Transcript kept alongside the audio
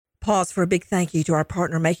pause for a big thank you to our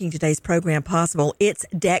partner making today's program possible. It's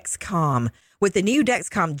Dexcom. With the new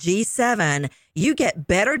Dexcom G7, you get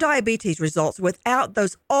better diabetes results without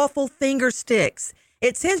those awful finger sticks.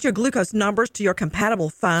 It sends your glucose numbers to your compatible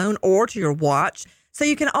phone or to your watch, so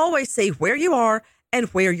you can always see where you are and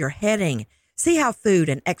where you're heading. See how food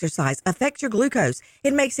and exercise affect your glucose.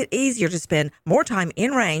 It makes it easier to spend more time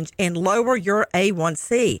in range and lower your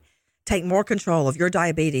A1C. Take more control of your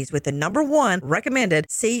diabetes with the #1 recommended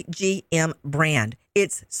CGM brand.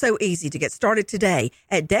 It's so easy to get started today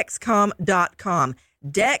at Dexcom.com.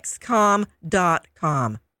 Dexcom.com.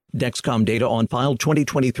 Dexcom data on file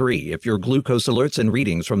 2023. If your glucose alerts and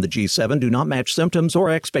readings from the G7 do not match symptoms or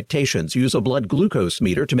expectations, use a blood glucose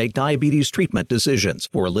meter to make diabetes treatment decisions.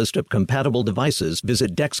 For a list of compatible devices,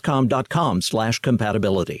 visit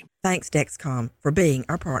Dexcom.com/compatibility. Thanks, Dexcom, for being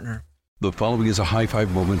our partner. The following is a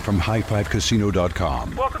high-five moment from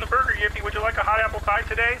highfivecasino.com. Welcome to Burger Yippee. Would you like a hot apple pie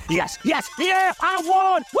today? Yes, yeah, I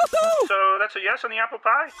won! Woohoo! So that's a yes on the apple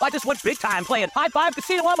pie? I just went big time playing High Five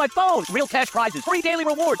Casino on my phone. Real cash prizes, free daily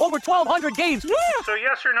rewards, over 1,200 games. Yeah! So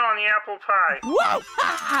yes or no on the apple pie? Whoa!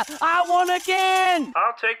 I won again!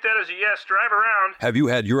 I'll take that as a yes. Drive around. Have you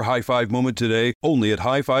had your high-five moment today? Only at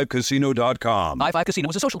highfivecasino.com. High Five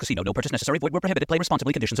Casino is a social casino. No purchase necessary. Void where prohibited. Play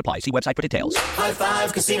responsibly. Conditions apply. See website for details. High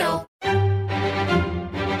Five Casino.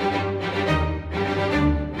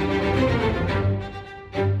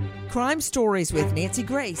 Crime Stories with Nancy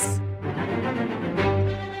Grace.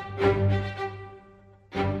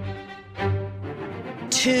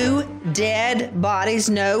 Two dead bodies.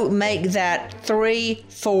 No, make that 3,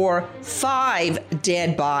 4, 5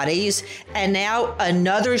 dead bodies. And now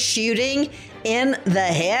another shooting in the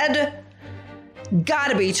head.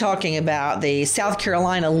 Gotta be talking about the South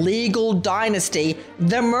Carolina legal dynasty,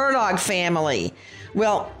 the Murdaugh family.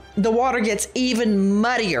 Well, the water gets even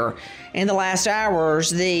muddier in the last hours.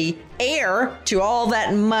 The heir to all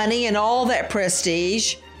that money and all that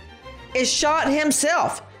prestige is shot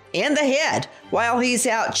himself in the head while he's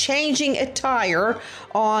out changing a tire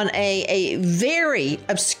on a very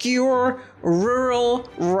obscure rural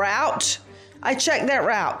route. I checked that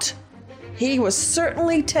route. He was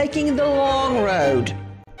certainly taking the long road.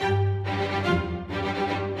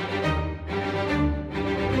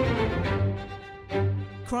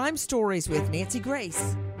 Crime Stories with Nancy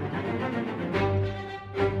Grace.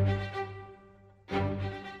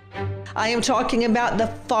 I am talking about the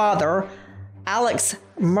father, Alex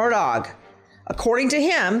Murdaugh. According to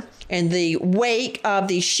him, in the wake of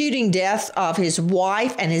the shooting death of his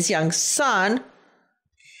wife and his young son,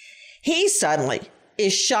 he suddenly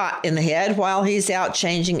is shot in the head while he's out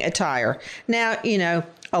changing a tire. Now, you know,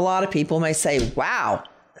 a lot of people may say, wow,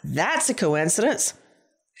 that's a coincidence.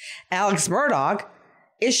 Alex Murdaugh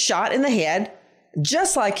is shot in the head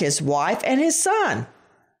just like his wife and his son.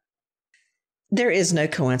 There is no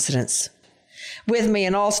coincidence. With me,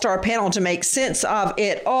 an all-star panel to make sense of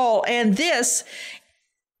it all. And this,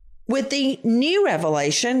 with the new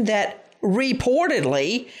revelation that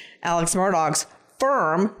reportedly Alex Murdaugh's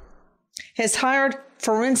firm has hired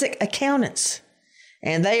forensic accountants.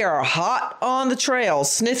 And they are hot on the trail,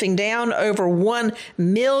 sniffing down over $1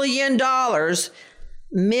 million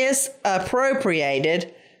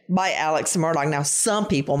misappropriated by Alex Murdaugh. Now, some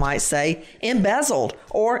people might say embezzled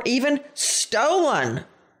or even stolen.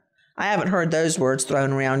 I haven't heard those words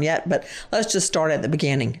thrown around yet, but let's just start at the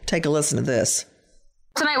beginning. Take a listen to this.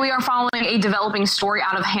 Tonight, we are following a developing story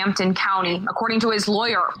out of Hampton County. According to his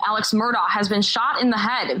lawyer, Alex Murdaugh has been shot in the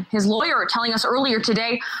head. His lawyer telling us earlier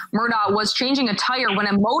today, Murdaugh was changing a tire when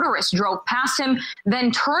a motorist drove past him,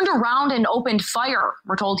 then turned around and opened fire.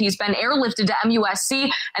 We're told he's been airlifted to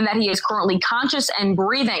MUSC and that he is currently conscious and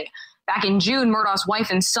breathing. Back in June, Murdaugh's wife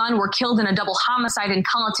and son were killed in a double homicide in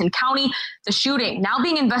Colleton County. The shooting now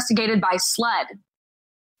being investigated by SLED.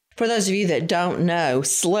 For those of you that don't know,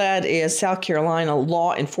 SLED is South Carolina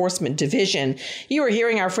Law Enforcement Division. You are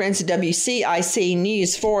hearing our friends at WCIC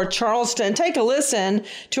News for Charleston. Take a listen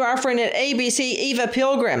to our friend at ABC, Eva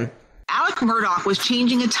Pilgrim. Alex Murdaugh was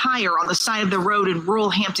changing a tire on the side of the road in rural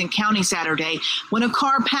Hampton County Saturday when a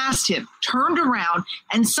car passed him, turned around,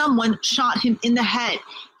 and someone shot him in the head.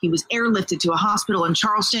 He was airlifted to a hospital in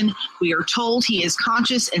Charleston. We are told he is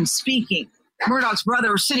conscious and speaking. Murdaugh's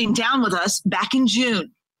brother was sitting down with us back in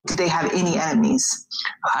June. Do they have any enemies?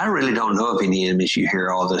 I really don't know of any enemies. You hear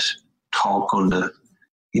all this talk on the,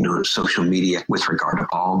 social media with regard to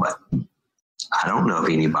Paul, but I don't know of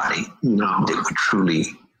anybody that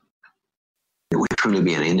would truly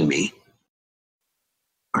be an enemy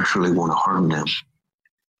or truly want to harm them.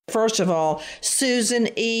 First of all, Susan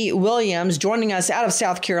E. Williams joining us out of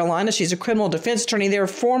South Carolina. She's a criminal defense attorney there,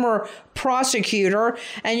 former prosecutor,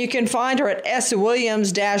 and you can find her at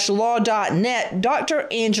swilliams-law.net. Dr.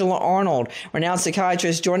 Angela Arnold, renowned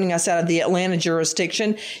psychiatrist, joining us out of the Atlanta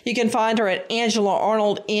jurisdiction. You can find her at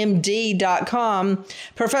angelaarnoldmd.com.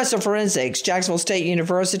 Professor of forensics, Jacksonville State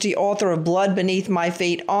University, author of Blood Beneath My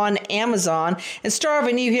Feet on Amazon, and star of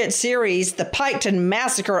a new hit series, The Piketon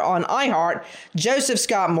Massacre on iHeart, Joseph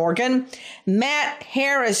Scott Morgan. Matt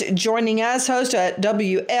Harris joining us, host at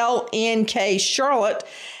WLNK Charlotte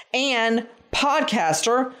and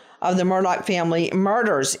podcaster of the Murdaugh Family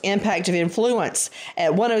Murders, Impact of Influence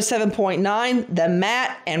at 107.9, The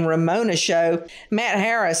Matt and Ramona Show. Matt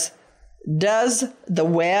Harris, does the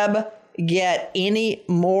web get any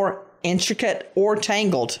more intricate or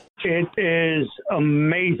tangled? It is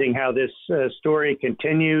amazing how this story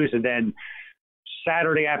continues, and then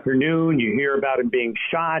Saturday afternoon you hear about him being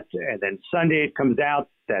shot, and then Sunday it comes out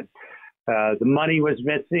that the money was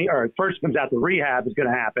missing, or first it comes out the rehab is going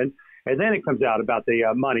to happen, and then it comes out about the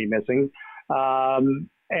money missing.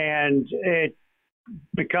 And it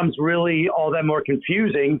becomes really all that more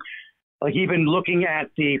confusing. Like even looking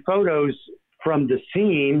at the photos from the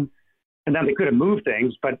scene, and now they could have moved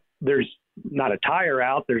things, but there's not a tire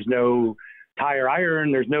out. There's no tire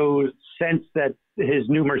iron. There's no sense that his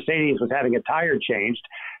new Mercedes was having a tire changed.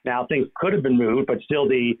 Now things could have been moved, but still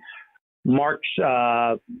the marks,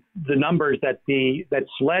 the numbers that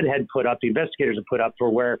SLED had put up, the investigators had put up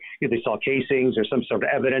for where they saw casings or some sort of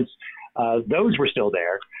evidence, those were still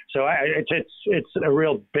there. So it's a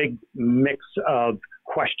real big mix of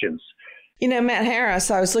questions. You know, Matt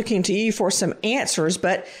Harris, I was looking to you for some answers,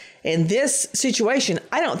 but in this situation,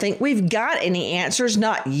 I don't think we've got any answers,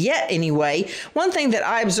 not yet anyway. One thing that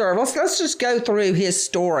I observed, let's just go through his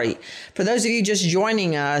story. For those of you just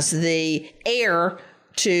joining us, the heir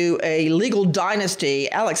to a legal dynasty,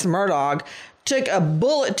 Alex Murdaugh, took a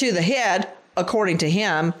bullet to the head, according to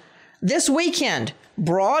him, this weekend,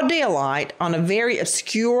 broad daylight, on a very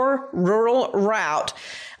obscure rural route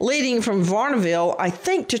leading from Varnaville, I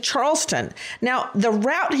think, to Charleston. Now, the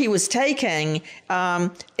route he was taking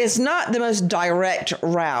is not the most direct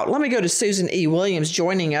route. Let me go to Susan E. Williams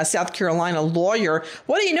joining us, South Carolina lawyer.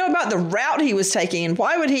 What do you know about the route he was taking, and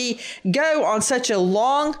why would he go on such a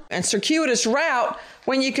long and circuitous route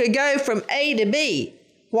when you could go from A to B?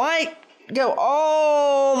 Why go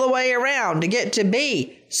all the way around to get to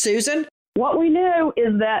B, Susan? What we know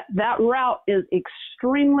is that that route is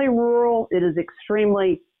extremely rural, it is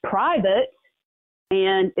extremely private,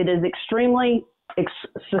 and it is extremely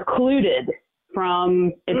secluded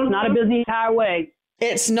from, it's not a busy highway.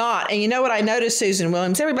 It's not. And you know what I noticed, Susan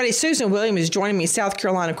Williams? Everybody, Susan Williams is joining me, South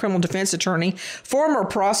Carolina criminal defense attorney, former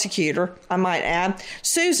prosecutor, I might add.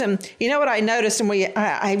 Susan, you know what I noticed? And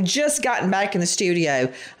I've just gotten back in the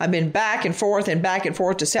studio. I've been back and forth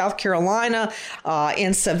to South Carolina,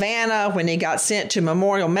 in Savannah when he got sent to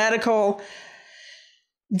Memorial Medical.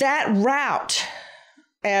 That route,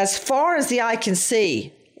 as far as the eye can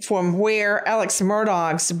see, from where Alex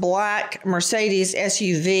Murdaugh's black Mercedes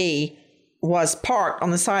SUV was parked on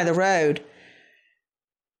the side of the road,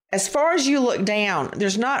 as far as you look down,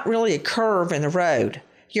 there's not really a curve in the road.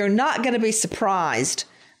 You're not going to be surprised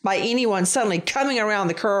by anyone suddenly coming around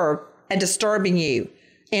the curve and disturbing you.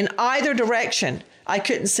 In either direction, I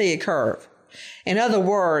couldn't see a curve. In other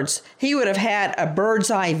words, he would have had a bird's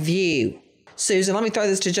eye view. Susan, let me throw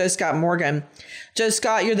this to Joe Scott Morgan. Joe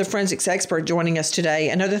Scott, you're the forensics expert joining us today.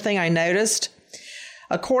 Another thing I noticed,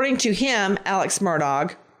 according to him, Alex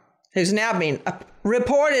Murdaugh, who's now being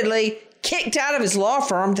reportedly kicked out of his law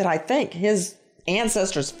firm that I think his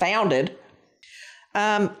ancestors founded.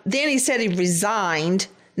 Then he said he resigned.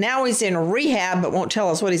 Now he's in rehab, but won't tell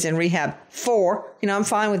us what he's in rehab for. You know, I'm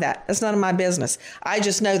fine with that. That's none of my business. I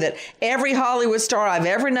just know that every Hollywood star I've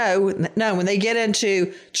ever known, when they get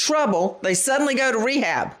into trouble, they suddenly go to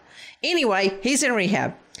rehab. Anyway, he's in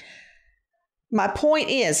rehab. My point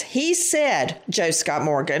is, he said, Joe Scott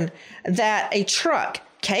Morgan, that a truck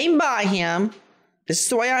came by him. This is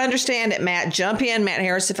the way I understand it, Matt. Jump in, Matt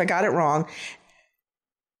Harris, if I got it wrong.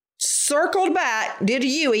 Circled back, did a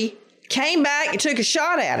U-ey, came back and took a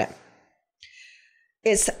shot at him.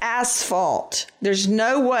 It's asphalt. There's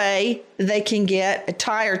no way they can get a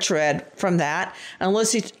tire tread from that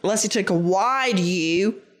unless he took a wide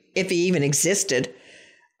U, if he even existed,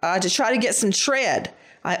 to try to get some tread.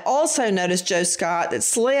 I also noticed, Joe Scott, that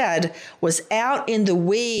SLED was out in the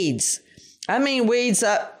weeds. I mean, weeds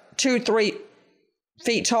up 2-3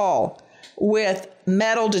 feet tall with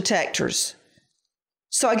metal detectors.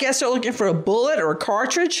 So I guess they're looking for a bullet or a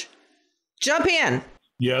cartridge. Jump in.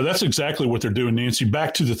 Yeah, that's exactly what they're doing, Nancy.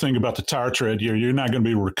 Back to the thing about the tire tread here. You're not going to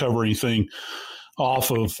be able to recover anything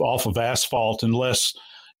off of asphalt unless,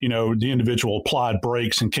 the individual applied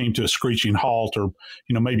brakes and came to a screeching halt, or,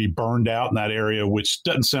 maybe burned out in that area, which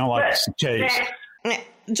doesn't sound like it's the case.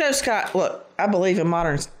 Joe Scott, look, I believe in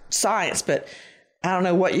modern science, but I don't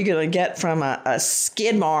know what you're going to get from a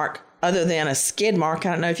skid mark other than a skid mark.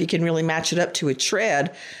 I don't know if you can really match it up to a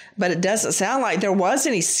tread, but it doesn't sound like there was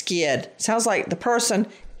any skid. It sounds like the person,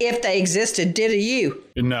 if they existed, did a U.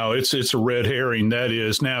 No, it's a red herring, that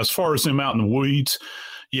is. Now, as far as them out in the weeds,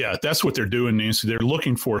 yeah, that's what they're doing, Nancy. They're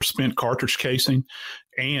looking for a spent cartridge casing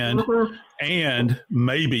and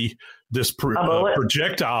maybe this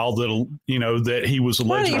projectile that he was allegedly.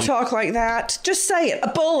 Why do you talk like that? Just say it. A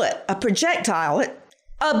bullet, a projectile,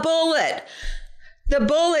 a bullet. The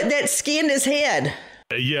bullet that skinned his head.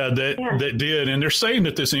 Yeah, that did. And they're saying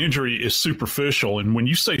that this injury is superficial. And when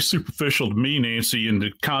you say superficial to me, Nancy, in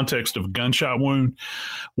the context of a gunshot wound,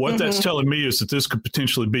 what that's telling me is that this could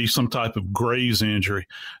potentially be some type of graze injury,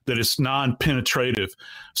 that it's non-penetrative.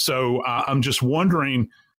 So I'm just wondering,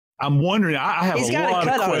 I have He's a got lot a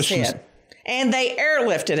cut of on his questions. head. And they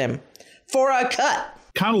airlifted him for a cut.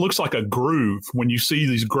 Kind of looks like a groove when you see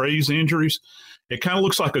these graze injuries. It kind of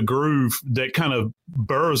looks like a groove that kind of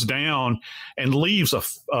burrows down and leaves a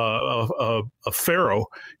furrow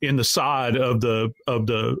in the side of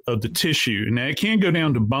the tissue. Now it can go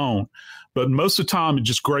down to bone, but most of the time it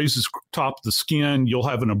just grazes top of the skin. You'll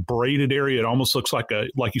have an abraded area. It almost looks like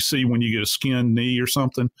you see when you get a skinned knee or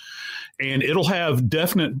something, and it'll have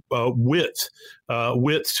definite width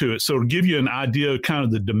to it. So it'll give you an idea of kind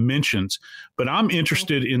of the dimensions. But I'm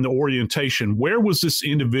interested in the orientation. Where was this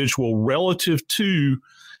individual relative to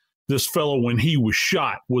this fellow when he was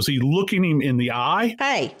shot? Was he looking him in the eye?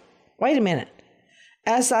 Hey, wait a minute.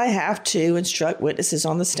 As I have to instruct witnesses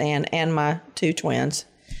on the stand and my two twins,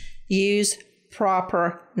 use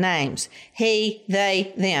proper names. He,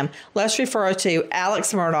 they, them. Let's refer to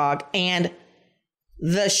Alex Murdaugh and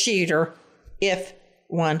the shooter, if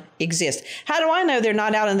one exists. How do I know they're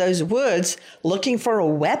not out in those woods looking for a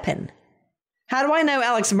weapon? How do I know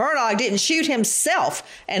Alex Murdaugh didn't shoot himself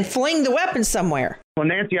and fling the weapon somewhere? Well,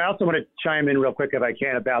 Nancy, I also want to chime in real quick, if I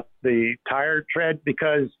can, about the tire tread,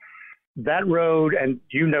 because that road, and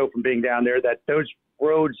from being down there, that those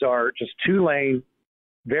roads are just 2-lane,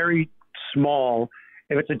 very small.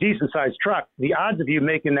 If it's a decent-sized truck, the odds of you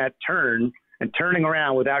making that turn and turning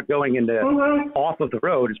around without going into off of the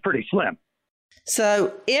road is pretty slim.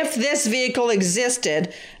 So if this vehicle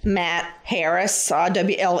existed, Matt Harris,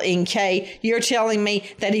 WLNK, you're telling me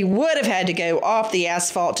that he would have had to go off the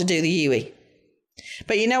asphalt to do the UE.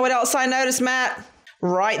 But you know what else I noticed, Matt?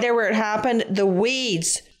 Right there where it happened, the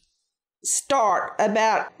weeds start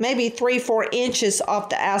about maybe 3-4 inches off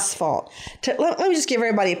the asphalt. Let me just give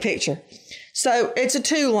everybody a picture. So it's a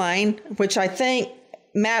 2-lane, which I think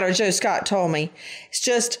Matt or Joe Scott told me. It's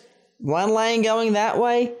just one lane going that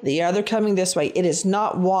way, the other coming this way. It is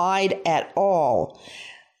not wide at all.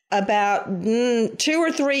 About 2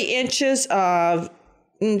 or 3 inches of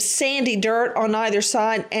sandy dirt on either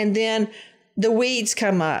side, and then the weeds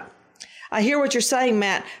come up. I hear what you're saying,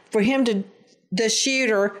 Matt. For the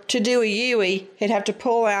shooter to do a UE, he'd have to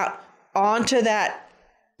pull out onto that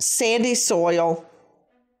sandy soil,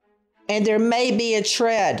 and there may be a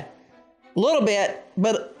tread. A little bit,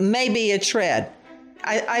 but maybe a tread.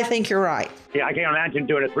 I think you're right. Yeah, I can't imagine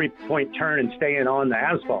doing a 3-point turn and staying on the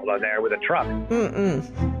asphalt on there with a truck.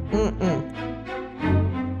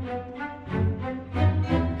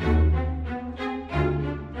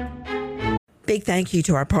 Big thank you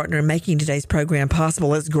to our partner in making today's program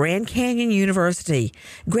possible. It's Grand Canyon University.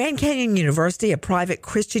 Grand Canyon University, a private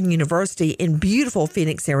Christian university in beautiful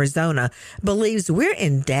Phoenix, Arizona, believes we're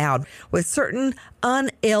endowed with certain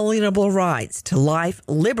unalienable rights to life,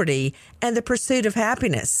 liberty, and the pursuit of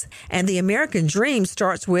happiness. And the American dream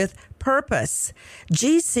starts with purpose.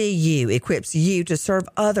 GCU equips you to serve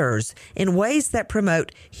others in ways that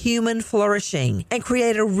promote human flourishing and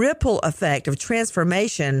create a ripple effect of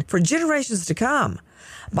transformation for generations to come.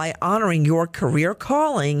 By honoring your career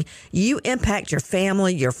calling, you impact your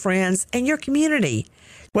family, your friends, and your community.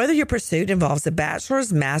 Whether your pursuit involves a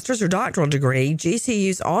bachelor's, master's, or doctoral degree,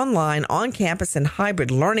 GCU's online, on-campus, and hybrid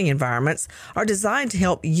learning environments are designed to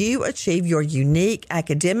help you achieve your unique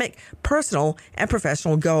academic, personal, and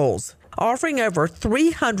professional goals. Offering over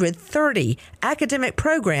 330 academic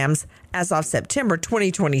programs as of September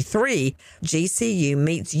 2023, GCU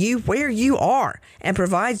meets you where you are and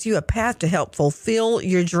provides you a path to help fulfill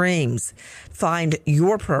your dreams. Find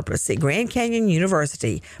your purpose at Grand Canyon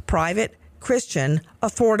University, private, Christian,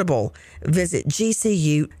 affordable. Visit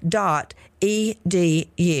gcu.edu. High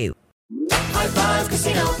Five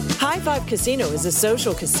Casino. High Five Casino is a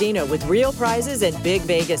social casino with real prizes and big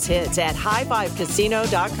Vegas hits at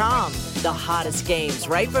highfivecasino.com. The hottest games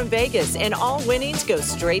right from Vegas, and all winnings go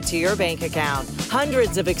straight to your bank account.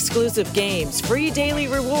 Hundreds of exclusive games, free daily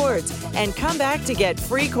rewards, and come back to get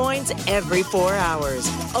free coins every 4 hours.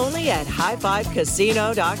 Only at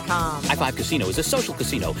highfivecasino.com. High Five Casino is a social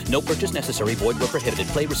casino. No purchase necessary. Void where prohibited.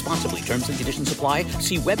 Play responsibly. Terms and conditions apply.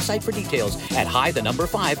 See website for details at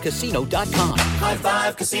high5casino.com. High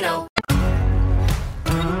Five Casino.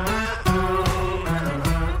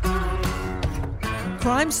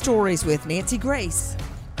 Crime Stories with Nancy Grace.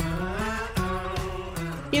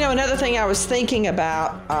 You know, another thing I was thinking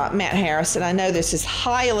about, Matt Harris, and I know this is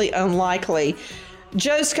highly unlikely.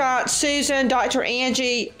 Joe Scott, Susan, Dr.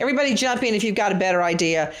 Angie, everybody jump in if you've got a better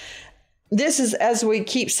idea. This is, as we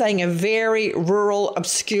keep saying, a very rural,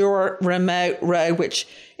 obscure, remote road, which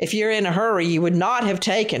if you're in a hurry, you would not have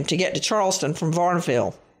taken to get to Charleston from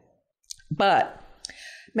Varnaville. But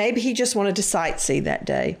maybe he just wanted to sightsee that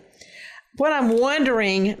day. What I'm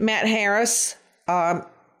wondering, Matt Harris, at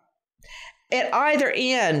either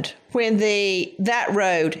end, when that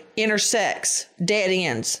road intersects, dead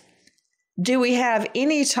ends, do we have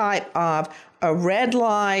any type of a red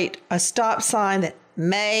light, a stop sign that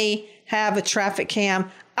may have a traffic cam?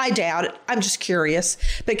 I doubt it. I'm just curious,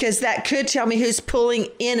 because that could tell me who's pulling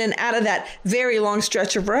in and out of that very long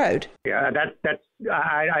stretch of road. Yeah, that's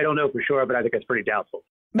I don't know for sure, but I think that's pretty doubtful.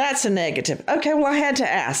 That's a negative. Okay, well, I had to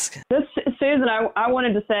ask. Susan, I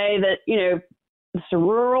wanted to say that, you know, it's a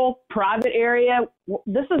rural, private area.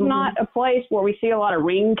 This is not a place where we see a lot of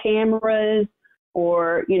Ring cameras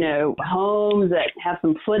or, you know, homes that have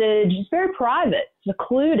some footage. It's very private,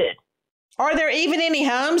 secluded. Are there even any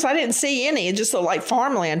homes? I didn't see any. It just looked like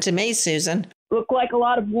farmland to me, Susan. Looked like a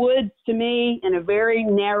lot of woods to me, and a very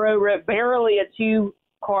narrow road, barely a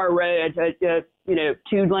two-car road,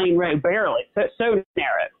 two-lane road, barely. So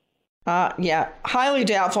narrow. Yeah, highly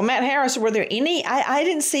doubtful. Matt Harris, were there any? I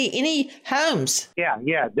didn't see any homes. Yeah.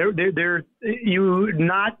 There. You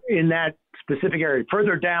not in that specific area.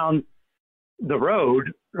 Further down the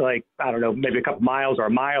road, like, I don't know, maybe a couple miles or a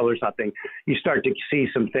mile or something, you start to see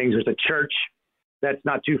some things. There's a church that's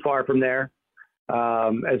not too far from there,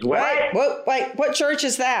 as well. Wait, what church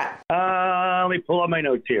is that? Let me pull up my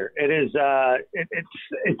notes here. It is.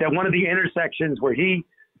 It's at one of the intersections where he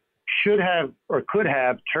should have or could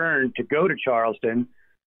have turned to go to Charleston,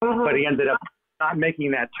 but he ended up not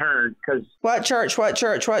making that turn because. What church? I'm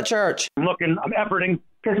efforting.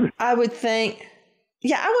 I would think.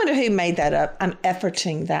 Yeah, I wonder who made that up. I'm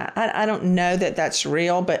efforting that. I don't know that that's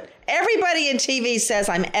real, but everybody in TV says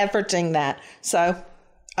I'm efforting that. So,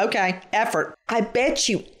 okay, effort. I bet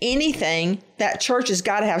you anything that church has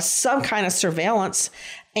got to have some kind of surveillance.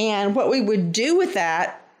 And what we would do with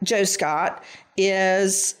that, Joe Scott,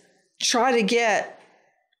 is try to get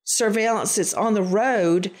surveillance that's on the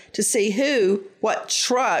road to see what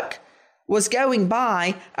truck was going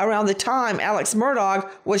by around the time Alex Murdaugh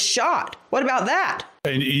was shot. What about that?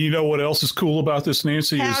 And you know what else is cool about this,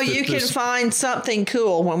 Nancy? How you can find something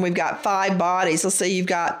cool when we've got 5 bodies. Let's see, you've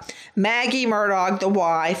got Maggie Murdaugh, the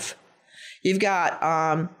wife. You've got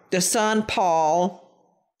the son, Paul,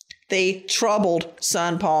 the troubled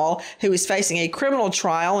son, Paul, who is facing a criminal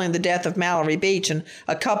trial in the death of Mallory Beach in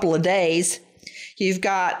a couple of days. You've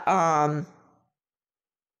got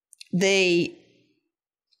the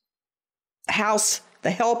house, the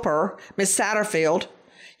helper, Miss Satterfield.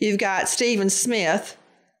 You've got Stephen Smith.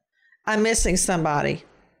 I'm missing somebody.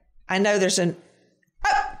 I know there's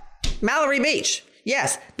Mallory Beach.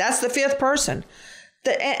 Yes, that's the 5th person.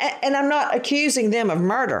 And I'm not accusing them of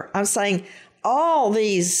murder. I'm saying all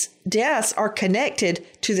these deaths are connected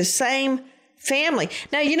to the same family.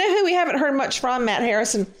 Now, you know who we haven't heard much from, Matt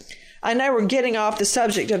Harrison? I know we're getting off the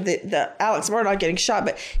subject of the Alex Murdaugh getting shot,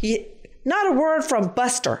 but not a word from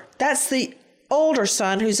Buster. That's the older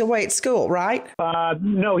son who's away at school, right?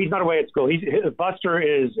 No, he's not away at school. Buster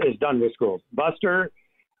is done with school. Buster,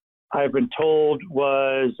 I've been told,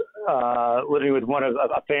 was living with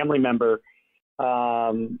a family member.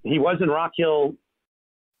 He was in Rock Hill,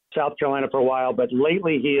 South Carolina for a while, but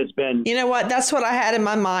lately he has been... You know what? That's what I had in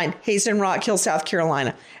my mind. He's in Rock Hill, South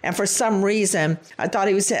Carolina. And for some reason, I thought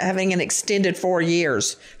he was having an extended 4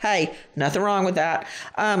 years. Hey, nothing wrong with that.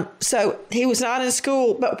 So he was not in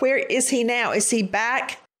school, but where is he now? Is he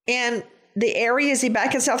back in the area? Is he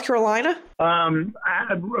back in South Carolina? I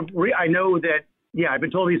know that, yeah, I've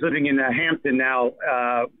been told he's living in Hampton now.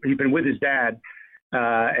 He's been with his dad,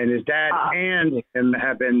 and his dad and him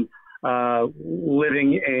have been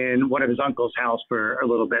living in one of his uncle's house for a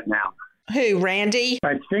little bit now. Who, Randy?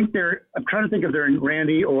 I'm trying to think if they're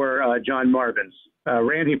Randy or John Marvin's.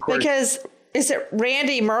 Randy, of course. Because is it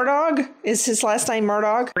Randy Murdaugh? Is his last name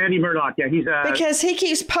Murdaugh? Randy Murdaugh, yeah. He's because he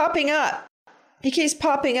keeps popping up. He keeps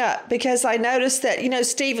popping up because I noticed that,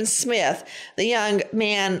 Stephen Smith, the young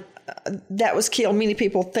man that was killed, many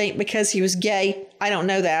people think because he was gay. I don't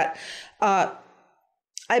know that.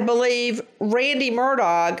 I believe Randy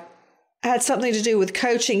Murdaugh had something to do with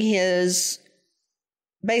coaching his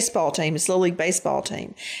baseball team, his Little League baseball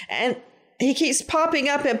team. And he keeps popping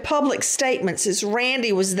up in public statements as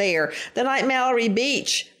Randy was there. The night Mallory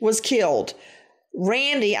Beach was killed,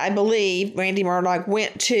 Randy Murdaugh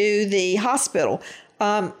went to the hospital.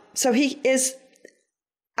 So he is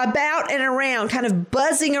about and around, kind of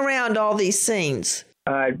buzzing around all these scenes.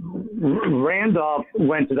 Randolph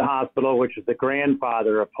went to the hospital, which is the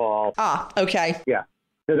grandfather of Paul. Ah, okay. Yeah.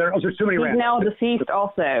 There are too many Randolphs. He's now deceased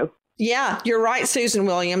also. Yeah, you're right, Susan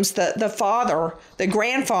Williams. The father, the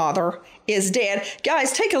grandfather, is dead.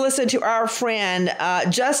 Guys, take a listen to our friend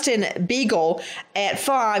Justin Beagle at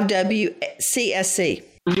 5 WCSC.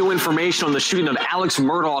 New information on the shooting of Alex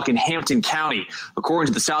Murdaugh in Hampton County. According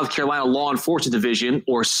to the South Carolina Law Enforcement Division,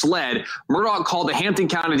 or SLED, Murdaugh called the Hampton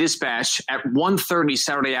County Dispatch at 1:30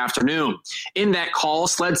 Saturday afternoon. In that call,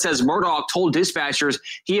 SLED says Murdaugh told dispatchers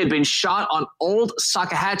he had been shot on Old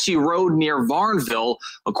Sakahatchee Road near Varnville.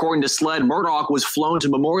 According to SLED, Murdaugh was flown to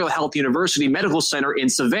Memorial Health University Medical Center in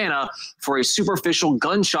Savannah for a superficial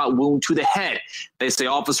gunshot wound to the head. They say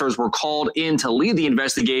officers were called in to lead the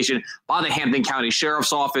investigation by the Hampton County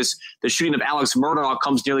Sheriff's Office. The shooting of Alex Murdaugh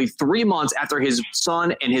comes nearly 3 months after his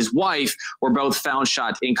son and his wife were both found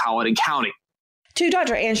shot in Colleton County. To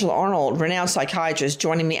Dr. Angela Arnold, renowned psychiatrist,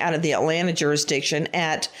 joining me out of the Atlanta jurisdiction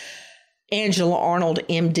at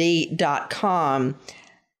AngelaArnoldMD.com.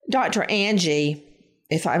 Dr. Angie,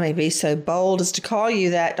 if I may be so bold as to call you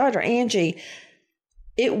that, Dr. Angie,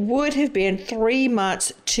 it would have been 3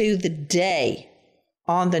 months to the day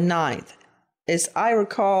on the 9th. As I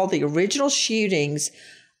recall, the original shootings.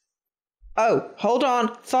 Oh, hold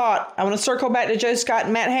on. Thought. I want to circle back to Joe Scott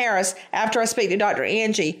and Matt Harris after I speak to Dr.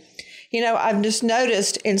 Angie. I've just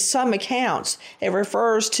noticed in some accounts, it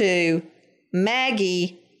refers to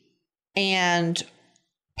Maggie and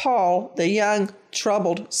Paul, the young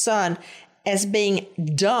troubled son, as being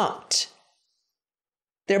dumped.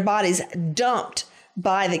 Their bodies dumped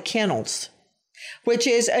by the kennels, which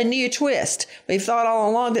is a new twist. We've thought all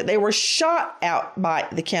along that they were shot out by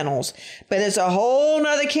the kennels, but it's a whole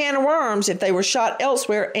nother can of worms if they were shot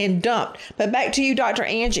elsewhere and dumped. But back to you, Dr.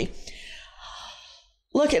 Angie.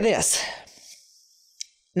 Look at this.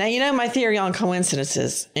 Now, my theory on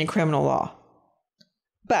coincidences in criminal law,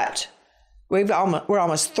 but we're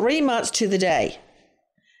almost 3 months to the day.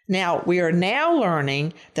 Now, we are now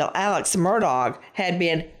learning that Alex Murdaugh had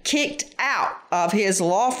been kicked out of his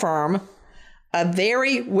law firm, a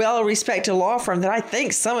very well-respected law firm that I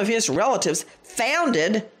think some of his relatives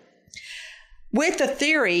founded, with the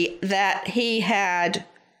theory that he had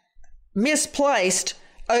misplaced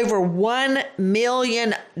over $1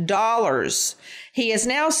 million. He is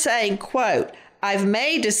now saying, quote, "I've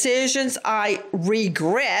made decisions I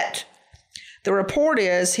regret." The report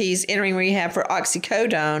is he's entering rehab for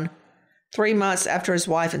oxycodone 3 months after his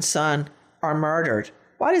wife and son are murdered.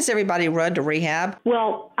 Why does everybody run to rehab?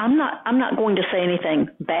 Well, I'm not going to say anything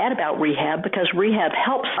bad about rehab because rehab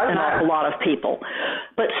helps an awful lot of people.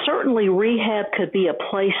 But certainly rehab could be a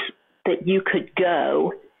place that you could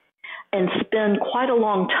go and spend quite a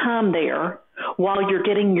long time there while you're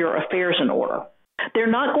getting your affairs in order. They're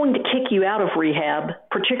not going to kick you out of rehab,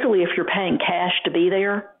 particularly if you're paying cash to be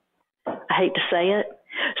there. I hate to say it.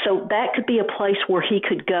 So that could be a place where he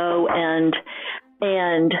could go and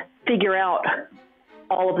figure out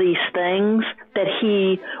all of these things that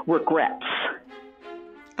he regrets.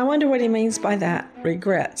 I wonder what he means by that,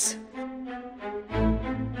 regrets.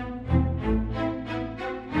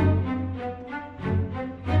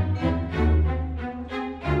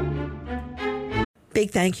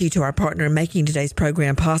 Big thank you to our partner in making today's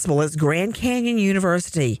program possible is Grand Canyon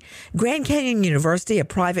University. Grand Canyon University, a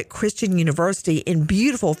private Christian university in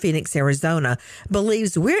beautiful Phoenix, Arizona,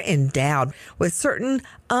 believes we're endowed with certain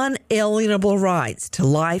unalienable rights to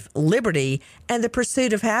life, liberty, and the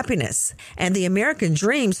pursuit of happiness. And the American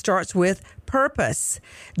dream starts with purpose.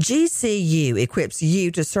 GCU equips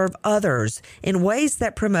you to serve others in ways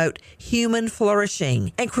that promote human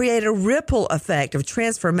flourishing and create a ripple effect of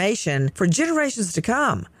transformation for generations to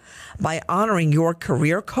come. By honoring your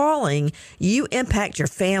career calling, you impact your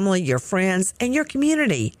family, your friends, and your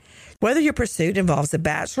community. Whether your pursuit involves a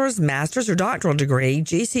bachelor's, master's, or doctoral degree,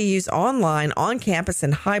 GCU's online, on-campus,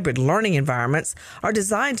 and hybrid learning environments are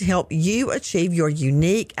designed to help you achieve your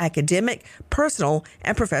unique academic, personal,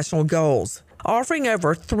 and professional goals. Offering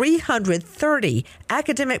over 330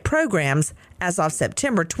 academic programs as of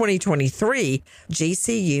September 2023,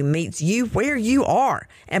 GCU meets you where you are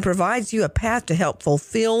and provides you a path to help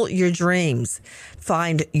fulfill your dreams.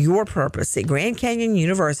 Find your purpose at Grand Canyon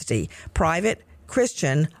University, private,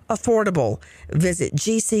 Christian, affordable. Visit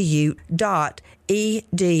gcu.edu.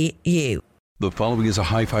 The following is a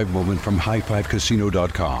high five moment from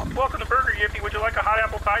highfivecasino.com. Welcome to Burger Yippee. Would you like a hot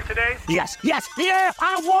apple pie today? Yes, yeah,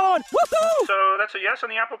 I won! Woohoo! So that's a yes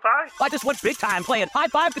on the apple pie? I just went big time playing High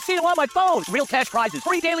Five Casino on my phone. Real cash prizes,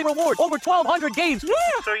 free daily rewards, over 1,200 games. Yeah!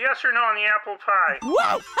 So yes or no on the apple pie?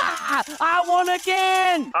 Whoa! I won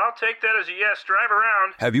again! I'll take that as a yes. Drive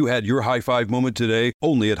around. Have you had your high five moment today?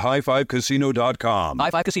 Only at highfivecasino.com.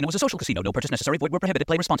 High Five Casino is a social casino. No purchase necessary. Void where prohibited.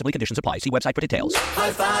 Play responsibly. Conditions apply. See website for details.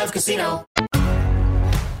 High Five Casino.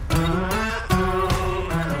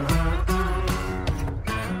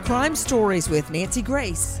 Crime Stories with Nancy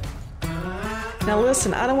Grace. Now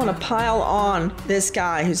listen, I don't want to pile on this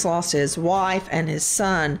guy who's lost his wife and his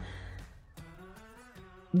son,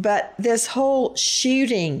 but this whole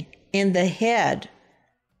shooting in the head,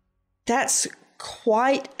 that's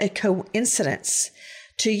quite a coincidence.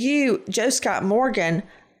 To you, Joe Scott Morgan,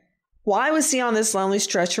 why was he on this lonely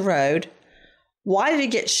stretch of road? Why did he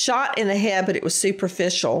get shot in the head, but it was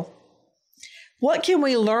superficial? What can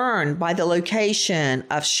we learn by the location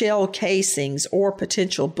of shell casings or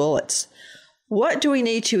potential bullets? What do we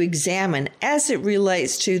need to examine as it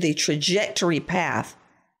relates to the trajectory path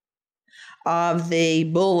of the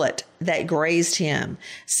bullet that grazed him?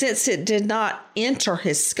 Since it did not enter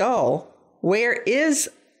his skull, where is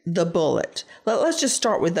the bullet? Let's just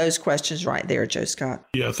start with those questions right there, Joe Scott.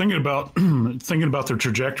 Yeah, thinking about the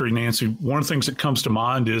trajectory, Nancy, one of the things that comes to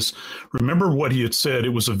mind is, remember what he had said. It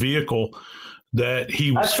was a vehicle that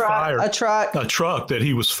he was a truck that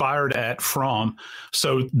he was fired at from.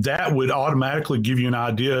 So that would automatically give you an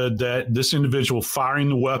idea that this individual firing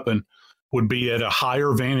the weapon would be at a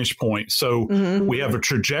higher vantage point. So we have a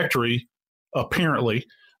trajectory, apparently,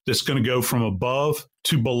 that's going to go from above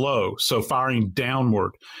to below. So firing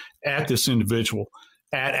downward at this individual,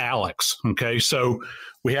 at Alex. Okay. So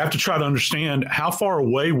we have to try to understand, how far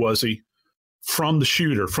away was he from the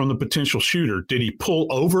shooter, from the potential shooter? Did he pull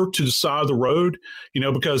over to the side of the road?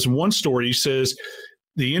 Because in one story, he says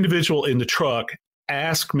the individual in the truck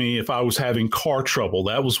asked me if I was having car trouble.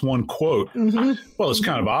 That was one quote. Well, it's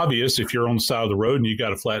kind of obvious if you're on the side of the road and you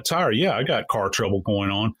got a flat tire. Yeah, I got car trouble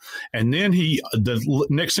going on. And then the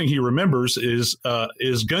next thing he remembers is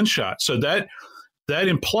gunshot. So that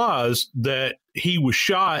implies that he was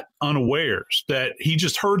shot unawares, that he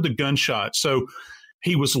just heard the gunshot. So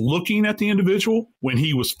he was looking at the individual when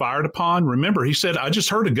he was fired upon. Remember, he said, I just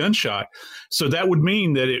heard a gunshot. So that would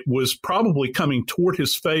mean that it was probably coming toward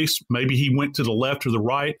his face. Maybe he went to the left or the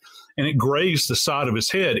right, and it grazed the side of his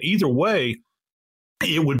head. Either way,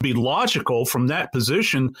 it would be logical from that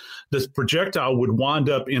position that the projectile would wind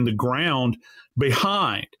up in the ground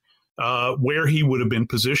behind where he would have been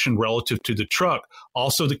positioned relative to the truck.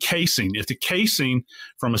 Also, the casing. If the casing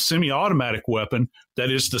from a semi-automatic weapon, that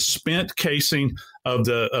is the spent casing of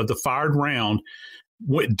the fired round,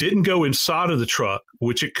 didn't go inside of the truck,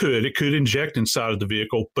 which it could inject inside of the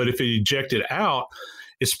vehicle. But if it ejected out,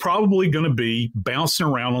 it's probably going to be bouncing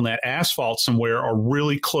around on that asphalt somewhere or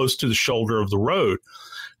really close to the shoulder of the road.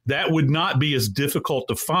 That would not be as difficult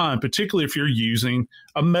to find, particularly if you're using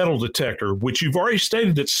a metal detector, which you've already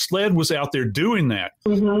stated that SLED was out there doing that.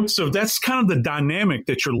 So that's kind of the dynamic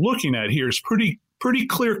that you're looking at here. Is pretty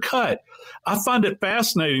clear cut. I find it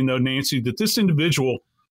fascinating, though, Nancy, that this individual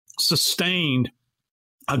sustained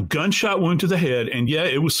a gunshot wound to the head, and yeah,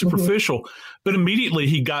 it was superficial, but immediately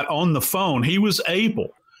he got on the phone. He was able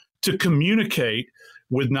to communicate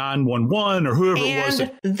with 911 or whoever it was.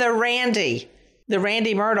 The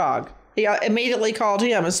Randy Murdaugh. He immediately called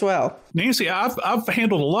him as well. Nancy, I've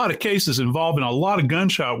handled a lot of cases involving a lot of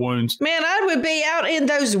gunshot wounds. Man, I would be out in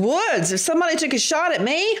those woods. If somebody took a shot at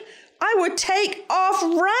me, I would take off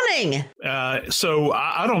running. So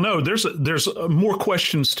I don't know. There's more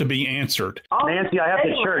questions to be answered. Nancy, I have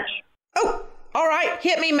the church. Oh, all right.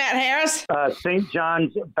 Hit me, Matt Harris. St.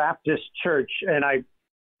 John's Baptist Church. And I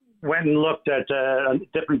went and looked at a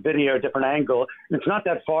different video, different angle. It's not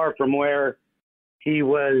that far from where he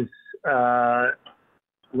was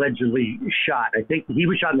allegedly shot. I think he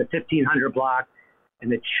was shot in the 1500 block,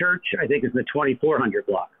 and the church, I think, is in the 2400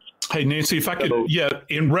 block. Hey, Nancy, if I could,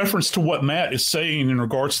 in reference to what Matt is saying in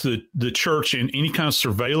regards to the church and any kind of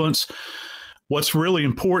surveillance, what's really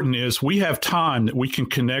important is we have time that we can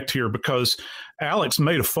connect here because Alex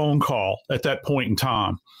made a phone call at that point in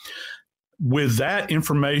time. With that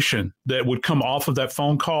information that would come off of that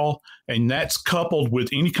phone call, and that's coupled with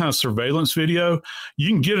any kind of surveillance video, you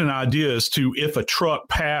can get an idea as to if a truck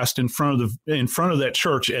passed in front of that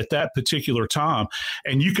church at that particular time.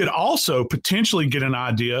 And you could also potentially get an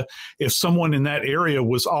idea if someone in that area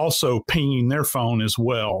was also pinging their phone as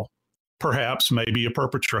well. Perhaps maybe a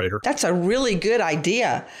perpetrator. That's a really good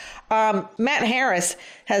idea. Matt Harris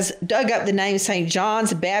has dug up the name St.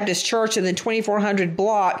 John's Baptist Church in the 2400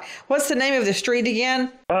 block. What's the name of the street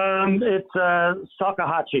again? It's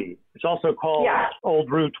Salkehatchie. It's also called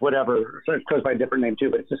Old Route, whatever. So it goes by a different name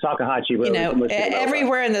too, but it's the Salkehatchie Road. You know,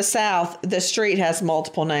 everywhere in the South, the street has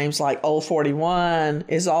multiple names, like Old 41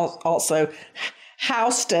 is also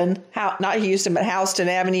Houston, not Houston, but Houston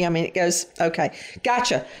Avenue. I mean, it goes, okay,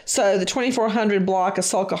 gotcha. So the 2400 block of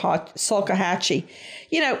Salkehatchie,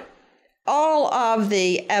 you know, all of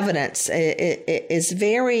the evidence is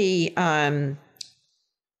very, let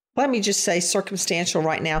me just say circumstantial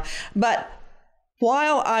right now. But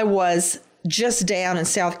while I was just down in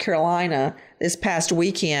South Carolina this past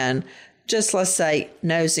weekend, just let's say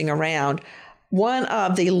nosing around, one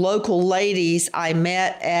of the local ladies I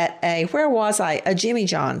met at a Jimmy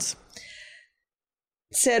John's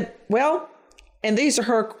said, well, and these are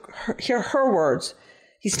her words,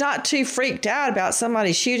 he's not too freaked out about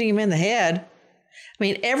somebody shooting him in the head. I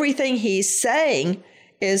mean, everything he's saying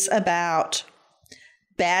is about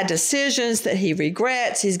bad decisions that he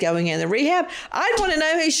regrets. He's going in the rehab. I'd want to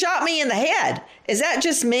know who shot me in the head. Is that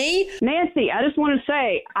just me? Nancy, I just want to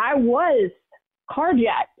say I was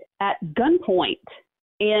carjacked at gunpoint,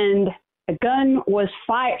 and a gun was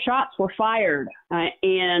fired. Shots were fired,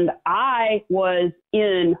 and I was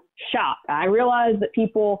in shock. I realized that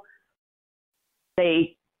people,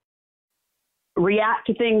 they react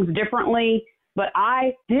to things differently, but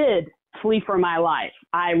I did flee for my life.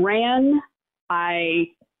 I ran. I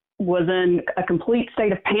was in a complete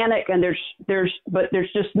state of panic, and there's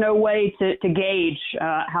just no way to gauge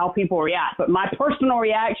how people react. But my personal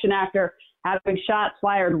reaction after having shots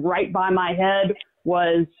fired right by my head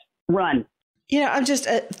was run. You know, I'm just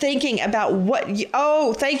thinking about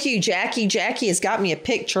thank you, Jackie. Jackie has got me a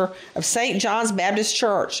picture of St. John's Baptist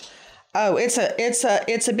Church. Oh, it's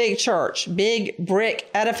a big church, big brick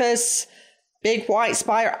edifice, big white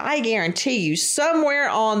spire. I guarantee you somewhere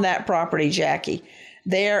on that property, Jackie,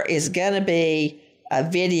 there is going to be a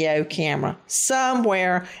video camera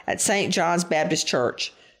somewhere at St. John's Baptist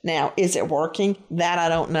Church. Now, is it working? That I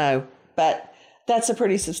don't know. But that's a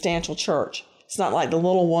pretty substantial church. It's not like the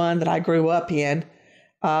little one that I grew up in,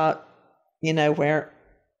 where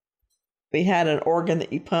we had an organ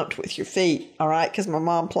that you pumped with your feet, all right, because my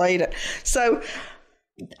mom played it. So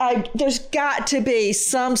there's got to be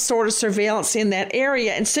some sort of surveillance in that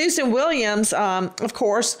area. And Susan Williams, of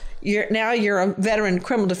course, you're a veteran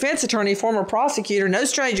criminal defense attorney, former prosecutor, no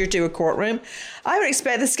stranger to a courtroom. I would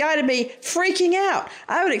expect this guy to be freaking out.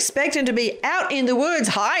 I would expect him to be out in the woods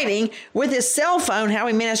hiding with his cell phone. How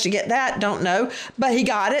he managed to get that, don't know, but he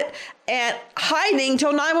got it, and hiding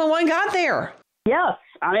till 911 got there. Yes.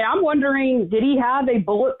 I mean, I'm wondering, did he have a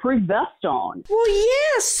bulletproof vest on? Well,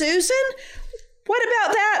 yes, Susan. What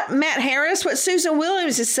about that, Matt Harris? What Susan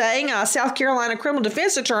Williams is saying, South Carolina criminal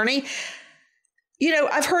defense attorney. You know,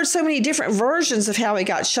 I've heard so many different versions of how he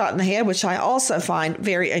got shot in the head, which I also find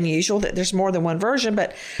very unusual that there's more than one version.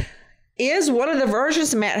 But is one of the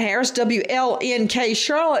versions, Matt Harris, WLNK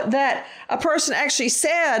Charlotte, that a person actually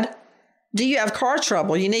said, do you have car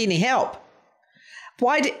trouble? You need any help?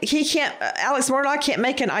 Why Alex Murdaugh can't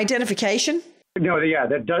make an identification? No, yeah,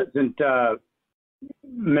 that doesn't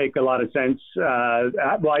make a lot of sense.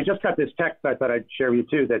 Well, I just got this text I thought I'd share with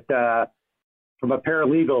you too, that from a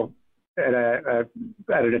paralegal at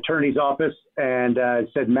an attorney's office, and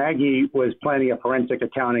said Maggie was planning a forensic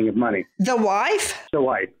accounting of money. The wife? The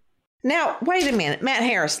wife. Now, wait a minute, Matt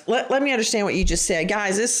Harris, let me understand what you just said.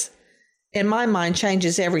 Guys, this, in my mind,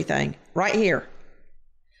 changes everything right here.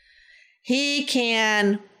 He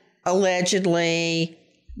can allegedly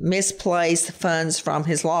misplace funds from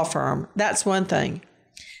his law firm. That's one thing.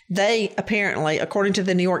 They apparently, according to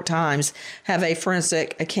the New York Times, have a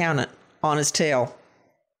forensic accountant on his tail.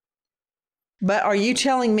 But are you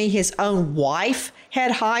telling me his own wife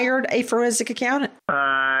had hired a forensic accountant?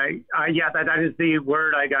 Yeah, that is the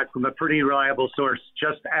word I got from a pretty reliable source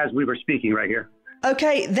just as we were speaking right here.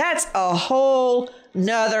 Okay, that's a whole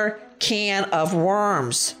nother can of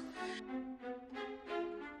worms.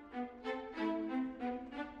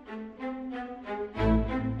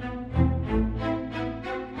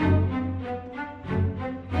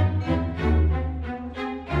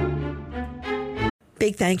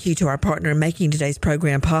 Big thank you to our partner in making today's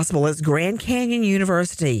program possible. It's Grand Canyon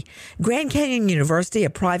University. Grand Canyon University, a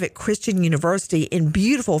private Christian university in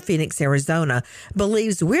beautiful Phoenix, Arizona,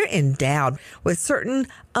 believes we're endowed with certain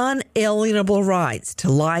unalienable rights to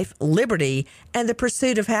life, liberty, and the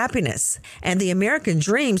pursuit of happiness. And the American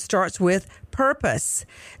dream starts with purpose.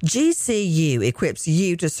 GCU equips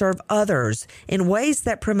you to serve others in ways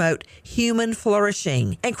that promote human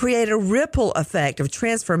flourishing and create a ripple effect of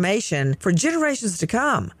transformation for generations to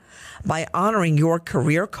come. By honoring your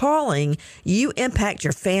career calling, you impact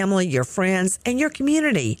your family, your friends, and your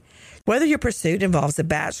community. Whether your pursuit involves a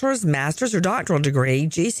bachelor's, master's, or doctoral degree,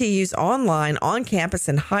 GCU's online, on-campus,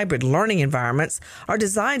 and hybrid learning environments are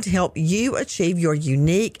designed to help you achieve your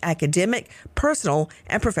unique academic, personal,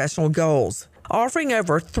 and professional goals. Offering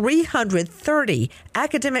over 330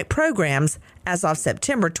 academic programs as of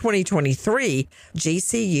September 2023,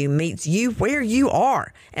 GCU meets you where you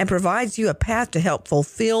are and provides you a path to help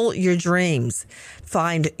fulfill your dreams.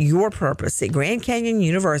 Find your purpose at Grand Canyon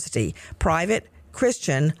University, private,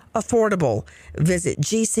 Christian, affordable. Visit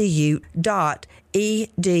gcu.edu.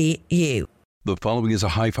 The following is a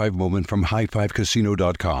high-five moment from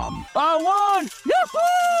highfivecasino.com. I won!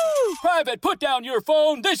 Yahoo! Private, put down your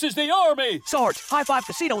phone. This is the Army. Sarge, High Five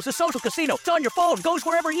Casino is a social casino. It's on your phone. Goes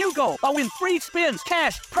wherever you go. I win free spins,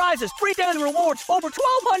 cash, prizes, free daily rewards, over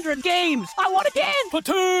 1,200 games. I won again.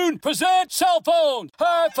 Platoon, present cell phone.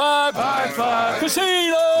 High Five. High Five.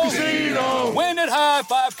 Casino. Casino. Win at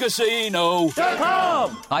highfivecasino.com.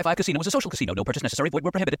 High Five Casino is a social casino. No purchase necessary. Void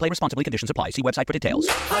where prohibited. Play responsibly. Conditions apply. See website for details.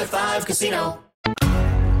 High Five Casino.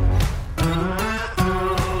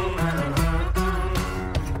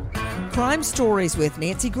 Crime Stories with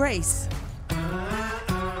Nancy Grace.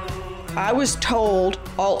 I was told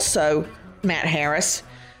also, Matt Harris,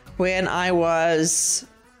 when I was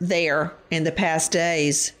there in the past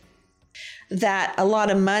days, that a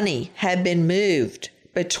lot of money had been moved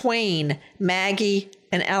between Maggie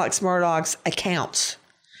and Alex Murdaugh's accounts.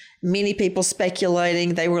 Many people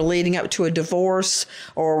speculating they were leading up to a divorce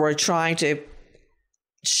or were trying to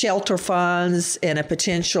shelter funds in a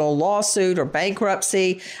potential lawsuit or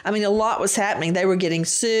bankruptcy. I mean, a lot was happening. They were getting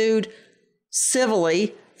sued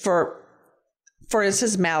civilly for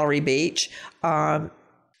instance, Mallory Beach,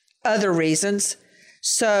 other reasons.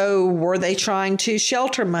 So were they trying to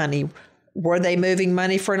shelter money? Were they moving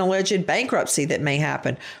money for an alleged bankruptcy that may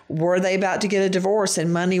happen? Were they about to get a divorce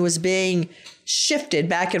and money was being shifted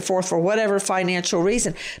back and forth for whatever financial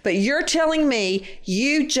reason? But you're telling me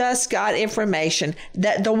you just got information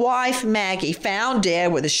that the wife, Maggie, found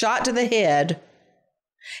dead with a shot to the head,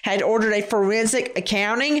 had ordered a forensic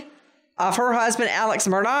accounting of her husband, Alex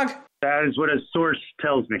Murdaugh? That is what a source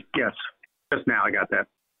tells me. Yes. Just now I got that.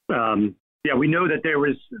 Yeah, we know that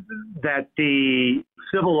the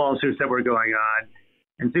civil lawsuits that were going on,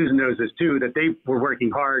 and Susan knows this too, that they were working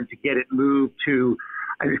hard to get it moved to,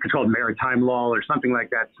 I think it's called maritime law or something like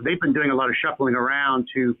that. So they've been doing a lot of shuffling around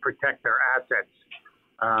to protect their assets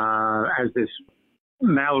as this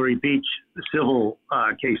Mallory Beach civil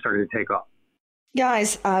case started to take off.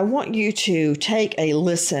 Guys, I want you to take a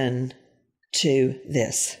listen to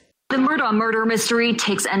this. The Murdaugh murder mystery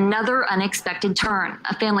takes another unexpected turn.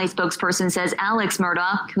 A family spokesperson says Alex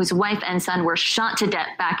Murdaugh, whose wife and son were shot to death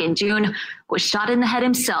back in June, was shot in the head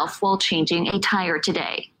himself while changing a tire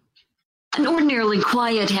today. An ordinarily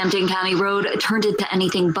quiet Hampton County road turned into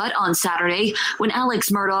anything but on Saturday when Alex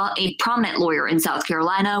Murdaugh, a prominent lawyer in South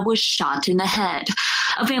Carolina, was shot in the head.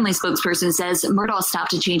 A family spokesperson says Murdaugh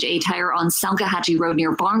stopped to change a tire on Salkehatchie Road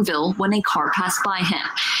near Barnville when a car passed by him.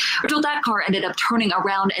 We're told that car ended up turning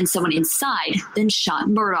around and someone inside then shot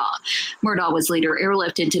Murdaugh. Murdaugh was later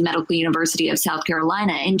airlifted to Medical University of South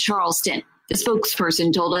Carolina in Charleston. The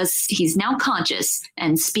spokesperson told us he's now conscious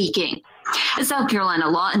and speaking. The South Carolina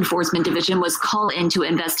Law Enforcement Division was called in to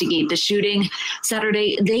investigate the shooting.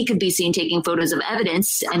 Saturday, they could be seen taking photos of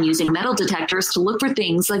evidence and using metal detectors to look for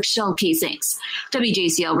things like shell casings.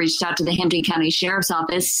 WJCL reached out to the Hampton County Sheriff's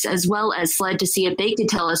Office as well as SLED to see if they could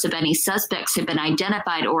tell us if any suspects have been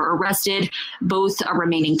identified or arrested. Both are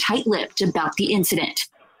remaining tight-lipped about the incident.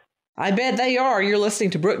 I bet they are. You're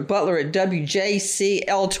listening to Brooke Butler at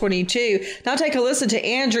WJCL 22. Now take a listen to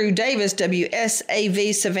Andrew Davis,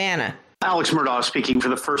 WSAV Savannah. Alex Murdaugh speaking for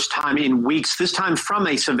the first time in weeks, this time from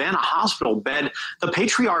a Savannah hospital bed. The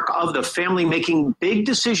patriarch of the family making big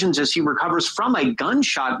decisions as he recovers from a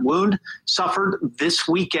gunshot wound suffered this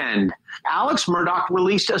weekend. Alex Murdaugh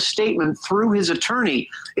released a statement through his attorney.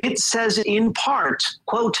 It says in part,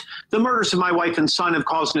 quote, "The murders of my wife and son have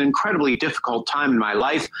caused an incredibly difficult time in my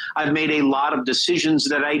life. I've made a lot of decisions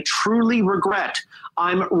that I truly regret.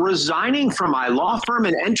 I'm resigning from my law firm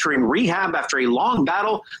and entering rehab after a long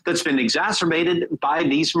battle that's been exacerbated by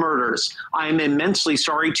these murders. I am immensely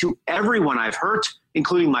sorry to everyone I've hurt,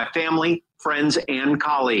 including my family, friends, and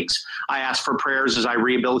colleagues. I ask for prayers as I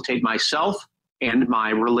rehabilitate myself and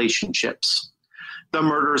my relationships." The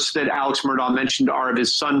murders that Alex Murdaugh mentioned are of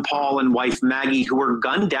his son Paul and wife Maggie, who were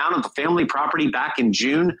gunned down at the family property back in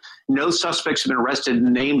June. No suspects have been arrested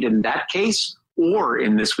and named in that case or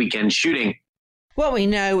in this weekend shooting. What we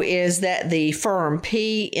know is that the firm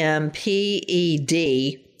PMPED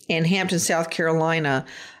in Hampton, South Carolina,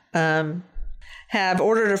 have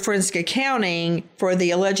ordered a forensic accounting for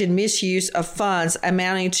the alleged misuse of funds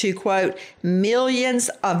amounting to, quote, millions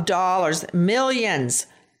of dollars, millions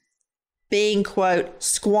being, quote,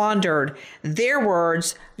 squandered. Their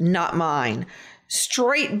words, not mine.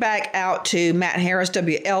 Straight back out to Matt Harris,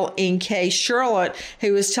 WLNK Charlotte,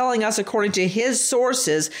 who is telling us, according to his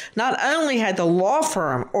sources, not only had the law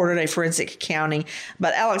firm ordered a forensic accounting,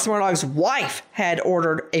 but Alex Murdaugh's wife had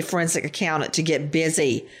ordered a forensic accountant to get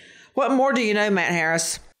busy. What more do you know, Matt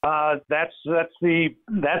Harris? That's the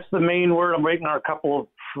main word. I'm waiting on a couple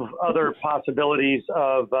of other possibilities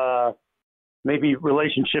of maybe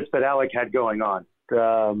relationships that Alec had going on.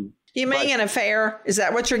 You mean an affair? Is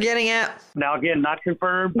that what you're getting at? Now, again, not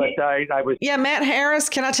confirmed, but I was... Yeah, Matt Harris,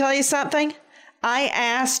 can I tell you something? I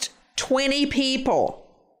asked 20 people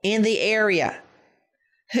in the area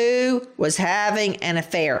who was having an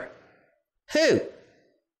affair. Who?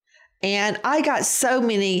 And I got so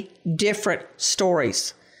many different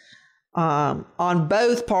stories on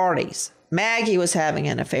both parties. Maggie was having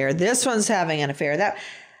an affair. This one's having an affair. That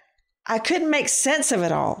I couldn't make sense of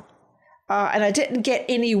it all. And I didn't get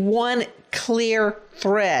any one clear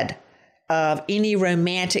thread of any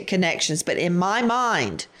romantic connections. But in my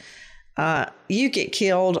mind, you get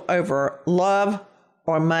killed over love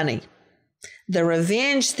or money. The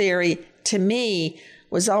revenge theory, to me,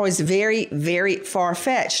 was always very, very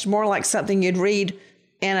far-fetched, more like something you'd read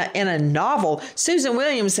in a novel. Susan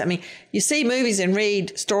Williams, I mean, you see movies and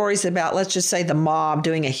read stories about, let's just say, the mob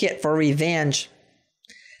doing a hit for revenge.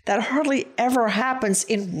 That hardly ever happens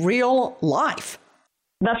in real life.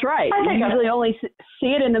 That's right. You usually only see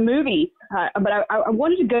it in the movie. But I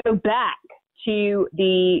wanted to go back to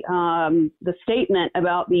the statement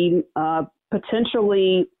about the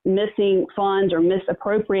potentially missing funds or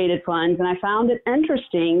misappropriated funds. And I found it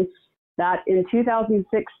interesting that in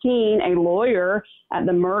 2016, a lawyer at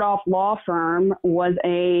the Murdaugh law firm was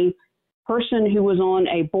a person who was on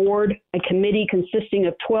a board, a committee consisting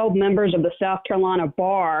of 12 members of the South Carolina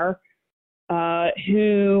Bar,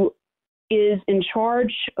 who is in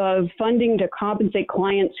charge of funding to compensate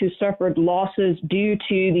clients who suffered losses due to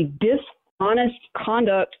the dishonest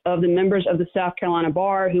conduct of the members of the South Carolina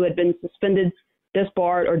Bar who had been suspended,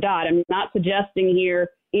 disbarred, or died. I'm not suggesting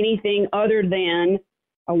here anything other than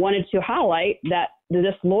I wanted to highlight that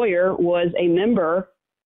this lawyer was a member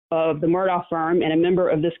of the Murdaugh firm and a member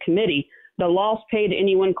of this committee. The loss paid to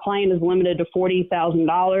any one client is limited to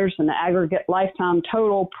 $40,000, and the aggregate lifetime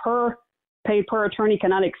total paid per attorney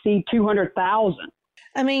cannot exceed $200,000.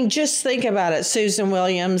 I mean, just think about it, Susan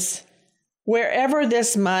Williams. Wherever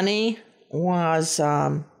this money was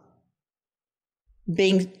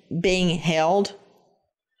being held,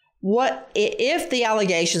 what if the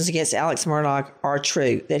allegations against Alex Murdaugh are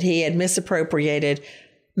true, that he had misappropriated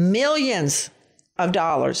millions of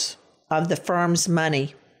dollars of the firm's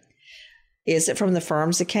money? Is it from the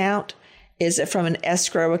firm's account? Is it from an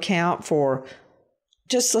escrow account for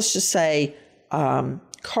let's just say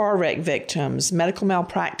car wreck victims, medical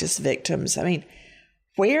malpractice victims? I mean,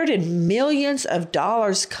 where did millions of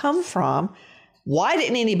dollars come from? Why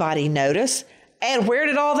didn't anybody notice? And where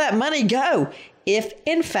did all that money go? If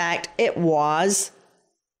in fact it was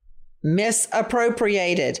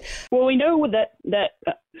misappropriated. Well, we know that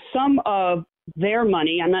some of their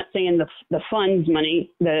money, I'm not saying the fund's money,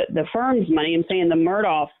 the firm's money, I'm saying the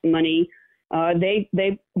Murdaugh money, they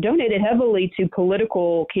donated heavily to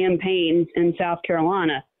political campaigns in South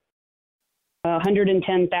Carolina.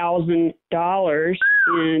 $110,000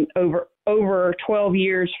 in over 12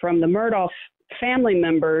 years from the Murdaugh family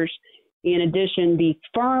members. In addition, the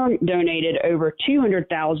firm donated over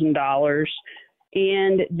 $200,000,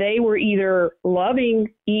 and they were either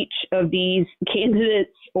loving each of these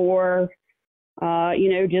candidates or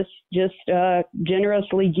just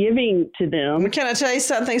generously giving to them. Can I tell you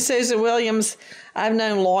something, Susan Williams? I've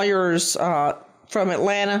known lawyers from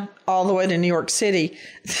Atlanta all the way to New York City,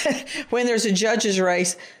 when there's a judge's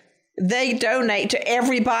race, they donate to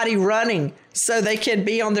everybody running so they can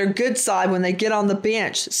be on their good side when they get on the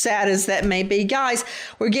bench, sad as that may be. Guys,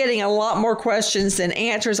 we're getting a lot more questions than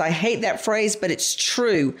answers. I hate that phrase, but it's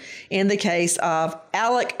true in the case of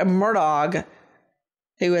Alex Murdaugh,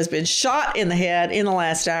 who has been shot in the head in the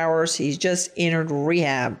last hours. He's just entered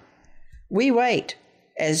rehab. We wait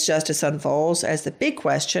as justice unfolds, as the big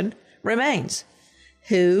question remains: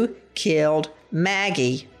 who killed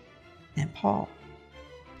Maggie and Paul?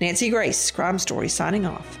 Nancy Grace, Crime Story, signing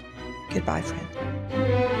off. Goodbye, friend.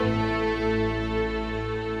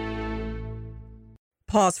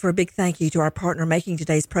 Pause for a big thank you to our partner making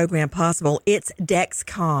today's program possible. It's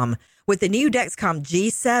Dexcom. With the new Dexcom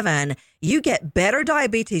G7, you get better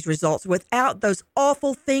diabetes results without those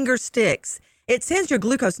awful finger sticks. It sends your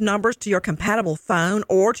glucose numbers to your compatible phone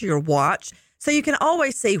or to your watch, so you can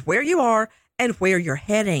always see where you are and where you're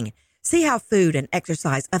heading. See how food and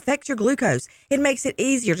exercise affects your glucose. It makes it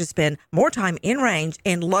easier to spend more time in range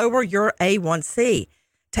and lower your A1C.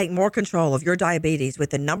 Take more control of your diabetes with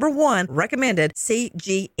the #1 recommended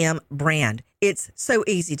CGM brand. It's so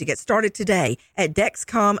easy to get started today at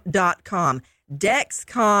Dexcom.com.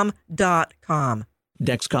 Dexcom.com.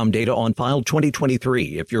 Dexcom data on file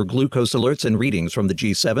 2023. If your glucose alerts and readings from the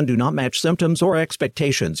G7 do not match symptoms or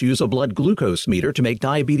expectations, use a blood glucose meter to make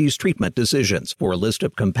diabetes treatment decisions. For a list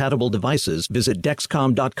of compatible devices, visit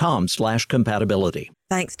Dexcom.com/compatibility.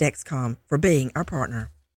 Thanks, Dexcom, for being our partner.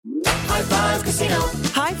 High Five Casino.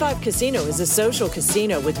 High Five Casino is a social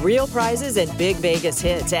casino with real prizes and big Vegas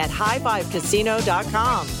hits at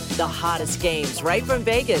highfivecasino.com. The hottest games right from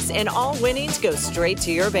Vegas, and all winnings go straight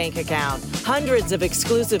to your bank account. Hundreds of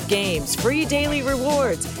exclusive games, free daily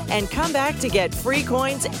rewards, and come back to get free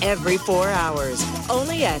coins every 4 hours.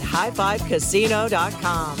 Only at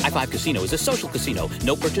highfivecasino.com. High Five Casino is a social casino.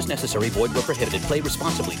 No purchase necessary. Void where prohibited. Play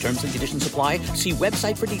responsibly. Terms and conditions apply. See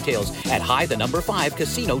website for details at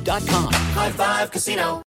high5casino.com. High Five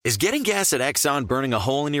Casino. Is getting gas at Exxon burning a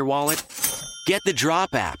hole in your wallet? Get the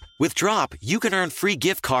Drop app. With Drop, you can earn free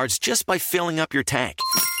gift cards just by filling up your tank.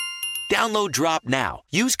 Download Drop now.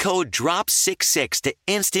 Use code DROP66 to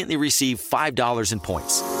instantly receive $5 in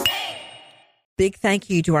points. Big thank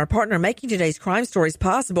you to our partner making today's crime stories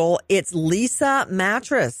possible. It's Leesa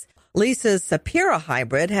Mattress. Leesa's Sapira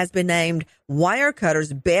Hybrid has been named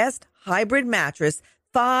Wirecutter's best hybrid mattress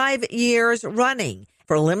 5 years running.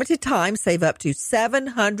 For a limited time, save up to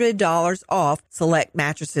 $700 off select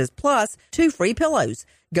mattresses plus 2 free pillows.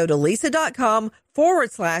 Go to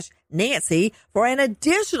Leesa.com/Nancy for an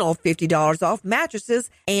additional $50 off mattresses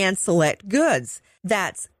and select goods.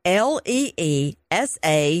 That's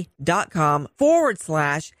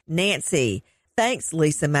LEESA.com/Nancy. Thanks,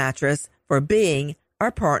 Leesa Mattress, for being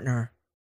our partner.